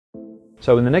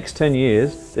So in the next 10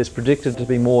 years, there's predicted to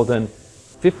be more than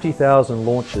 50,000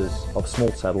 launches of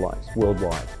small satellites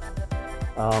worldwide.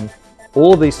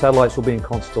 All of these satellites will be in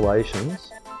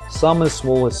constellations, some as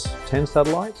small as 10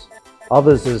 satellites,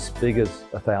 others as big as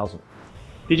 1,000.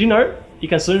 Did you know you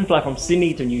can soon fly from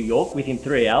Sydney to New York within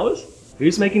 3 hours?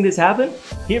 Who's making this happen?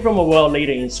 Hear from a world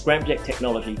leader in scramjet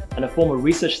technology and a former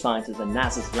research scientist at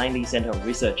NASA's Langley Center of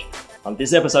Research on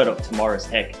this episode of Tomorrow's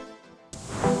Tech.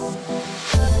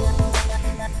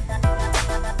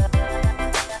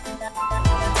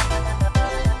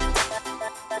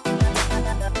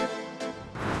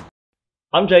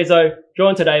 I'm Jazo,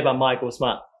 joined today by Michael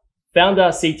Smart, founder,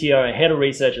 CTO, and head of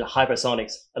research at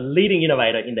Hypersonix, a leading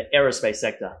innovator in the aerospace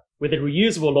sector. With a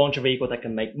reusable launch vehicle that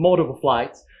can make multiple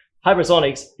flights,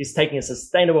 Hypersonix is taking a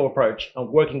sustainable approach and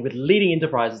working with leading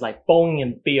enterprises like Boeing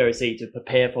and BOC to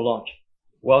prepare for launch.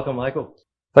 Welcome, Michael.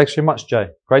 Thanks very much,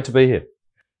 Jay. Great to be here.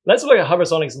 Let's look at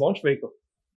Hypersonix launch vehicle.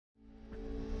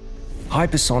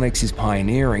 Hypersonix is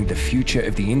pioneering the future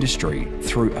of the industry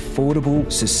through affordable,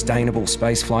 sustainable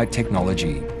spaceflight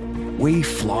technology. We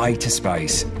fly to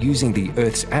space using the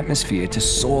Earth's atmosphere to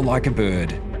soar like a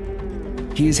bird.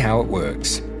 Here's how it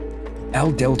works.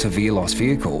 Our Delta Veloz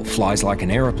vehicle flies like an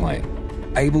aeroplane.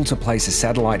 Able to place a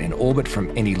satellite in orbit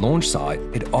from any launch site,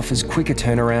 it offers quicker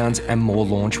turnarounds and more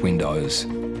launch windows.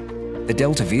 The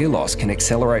Delta Veloz can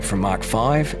accelerate from Mach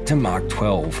 5 to Mach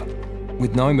 12.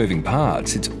 With no moving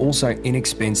parts, it's also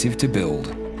inexpensive to build.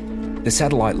 The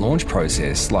satellite launch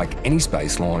process, like any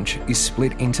space launch, is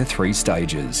split into 3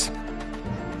 stages.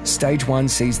 Stage 1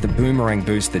 sees the boomerang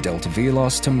boost the Delta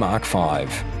Veloz to Mach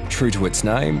 5. True to its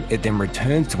name, it then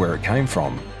returns to where it came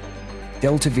from.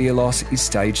 Delta Veloz is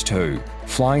Stage 2,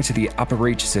 flying to the upper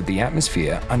reaches of the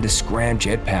atmosphere under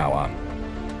scramjet power.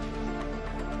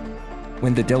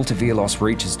 When the Delta Veloz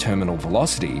reaches terminal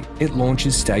velocity, it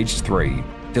launches Stage 3,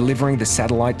 delivering the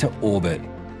satellite to orbit.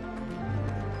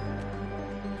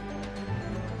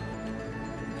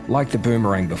 Like the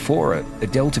boomerang before it, the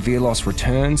Delta Veloz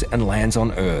returns and lands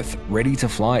on Earth, ready to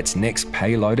fly its next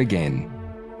payload again.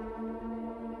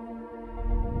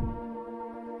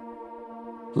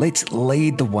 Let's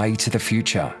lead the way to the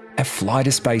future and fly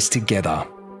to space together.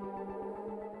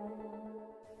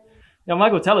 Now,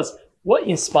 Michael, tell us, what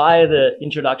inspired the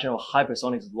introduction of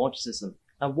Hypersonix Launch System?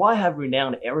 And why have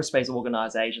renowned aerospace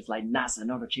organizations like NASA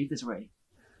not achieved this already?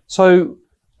 So,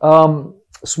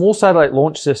 small satellite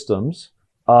launch systems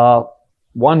are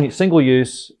single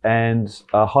use and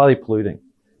highly polluting.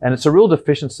 And it's a real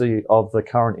deficiency of the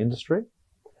current industry.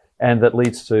 And that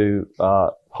leads to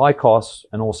high costs,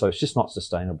 and also it's just not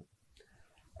sustainable.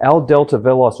 Our Delta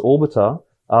Veloz orbiter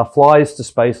flies to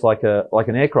space like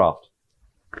an aircraft.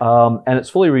 And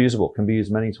it's fully reusable, can be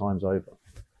used many times over.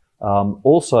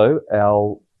 Also,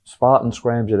 our Spartan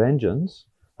scramjet engines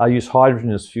use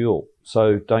hydrogen as fuel,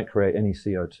 so don't create any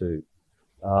CO2.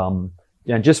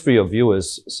 And just for your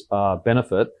viewers'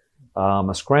 benefit, a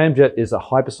scramjet is a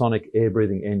hypersonic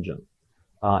air-breathing engine,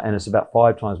 and it's about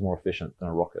 5 times more efficient than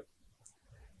a rocket.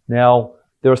 Now,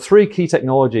 there are 3 key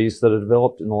technologies that are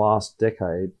developed in the last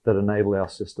decade that enable our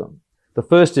system. The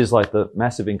first is like the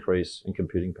massive increase in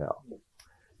computing power.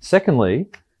 Secondly,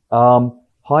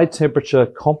 high temperature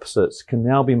composites can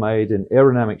now be made in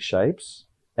aerodynamic shapes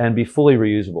and be fully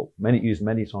reusable, used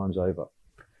many times over.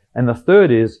 And the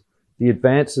third is the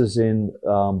advances in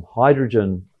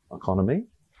hydrogen economy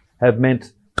have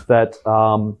meant that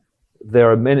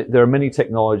there are many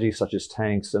technologies such as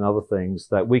tanks and other things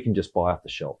that we can just buy off the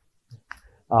shelf.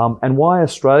 And why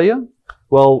Australia?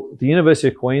 Well, the University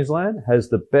of Queensland has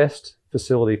the best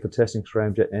facility for testing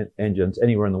scramjet engines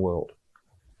anywhere in the world.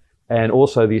 And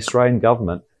also the Australian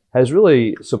government has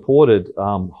really supported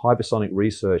hypersonic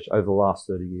research over the last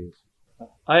 30 years.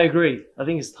 I agree. I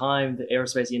think it's time the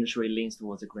aerospace industry leans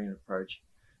towards a green approach.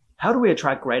 How do we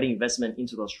attract greater investment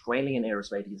into the Australian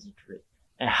aerospace industry?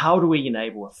 And how do we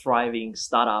enable a thriving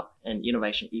startup and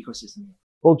innovation ecosystem?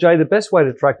 Well, Jay, the best way to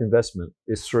attract investment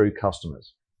is through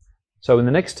customers. So in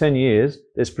the next 10 years,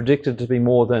 there's predicted to be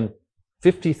more than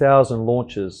 50,000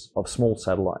 launches of small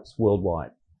satellites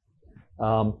worldwide.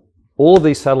 All of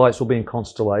these satellites will be in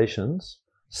constellations,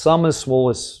 some as small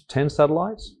as 10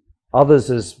 satellites, others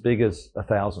as big as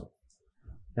 1,000.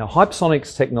 Now,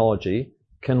 Hypersonix technology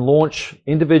can launch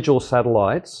individual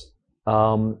satellites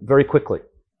very quickly,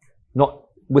 not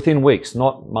within weeks,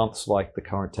 not months like the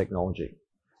current technology.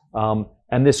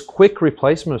 And this quick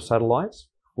replacement of satellites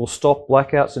will stop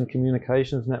blackouts in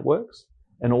communications networks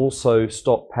and also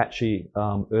stop patchy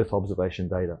Earth observation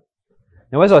data.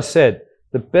 Now, as I said,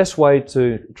 the best way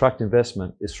to attract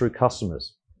investment is through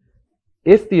customers.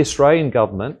 If the Australian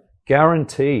government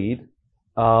guaranteed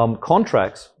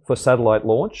contracts for satellite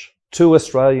launch to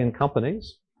Australian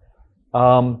companies,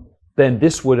 then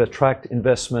this would attract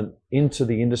investment into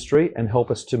the industry and help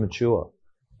us to mature.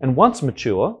 And once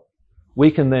mature,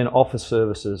 we can then offer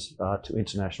services to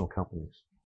international companies.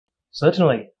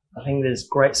 Certainly. I think there's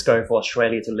great scope for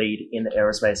Australia to lead in the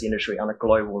aerospace industry on a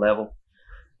global level.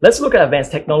 Let's look at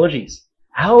advanced technologies.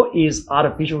 How is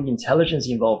artificial intelligence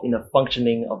involved in the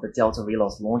functioning of the Delta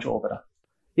Velos launch orbiter?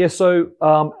 Yeah, so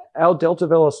our Delta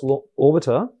Velos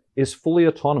orbiter is fully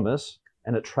autonomous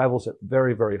and it travels at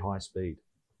very, very high speed.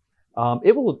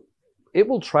 It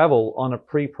will travel on a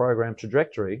pre-programmed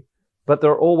trajectory, but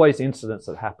there are always incidents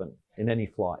that happen in any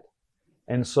flight.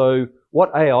 And so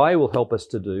what AI will help us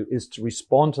to do is to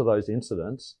respond to those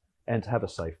incidents and to have a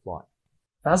safe flight.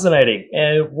 Fascinating.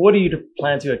 And what do you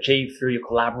plan to achieve through your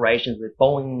collaborations with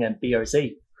Boeing and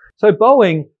BOC? So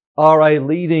Boeing are a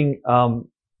leading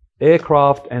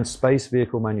aircraft and space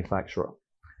vehicle manufacturer.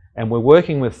 And we're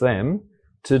working with them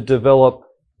to develop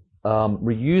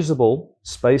reusable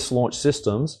space launch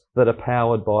systems that are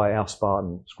powered by our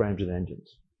Spartan scramjet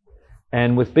engines.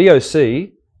 And with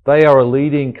BOC, they are a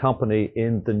leading company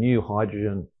in the new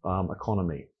hydrogen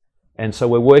economy. And so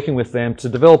we're working with them to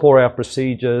develop all our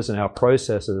procedures and our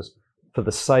processes for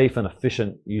the safe and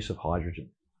efficient use of hydrogen.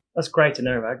 That's great to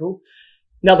know, Michael.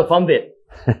 Now the fun bit.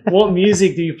 What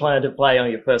music do you plan to play on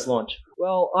your first launch?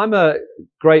 Well, I'm a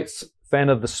great fan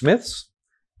of the Smiths.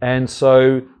 And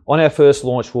so on our first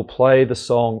launch, we'll play the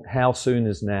song How Soon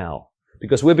Is Now,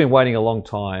 because we've been waiting a long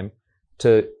time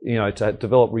to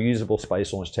develop reusable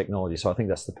space launch technology. So I think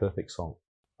that's the perfect song.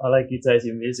 I like your taste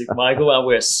in music, Michael, and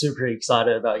we're super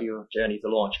excited about your journey to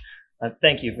launch. And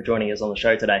thank you for joining us on the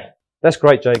show today. That's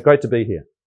great, Jay. Great to be here.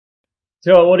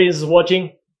 To our audience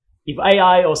watching, if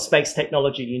AI or space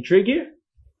technology intrigue you,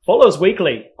 follow us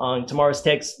weekly on Tomorrow's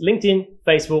Tech's LinkedIn,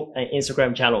 Facebook, and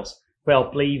Instagram channels for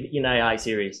our Believe in AI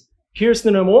series. Curious to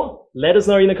know more? Let us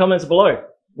know in the comments below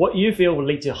what you feel will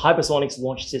lead to Hypersonix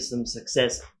Launch Systems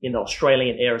success in the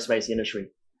Australian aerospace industry.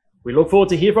 We look forward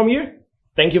to hear from you.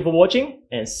 Thank you for watching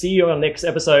and see you on the next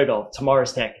episode of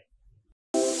Tomorrow's Tech.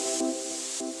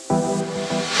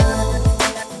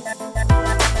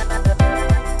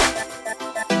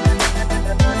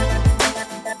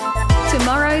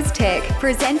 Tomorrow's Tech,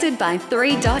 presented by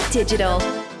 3 Dot Digital.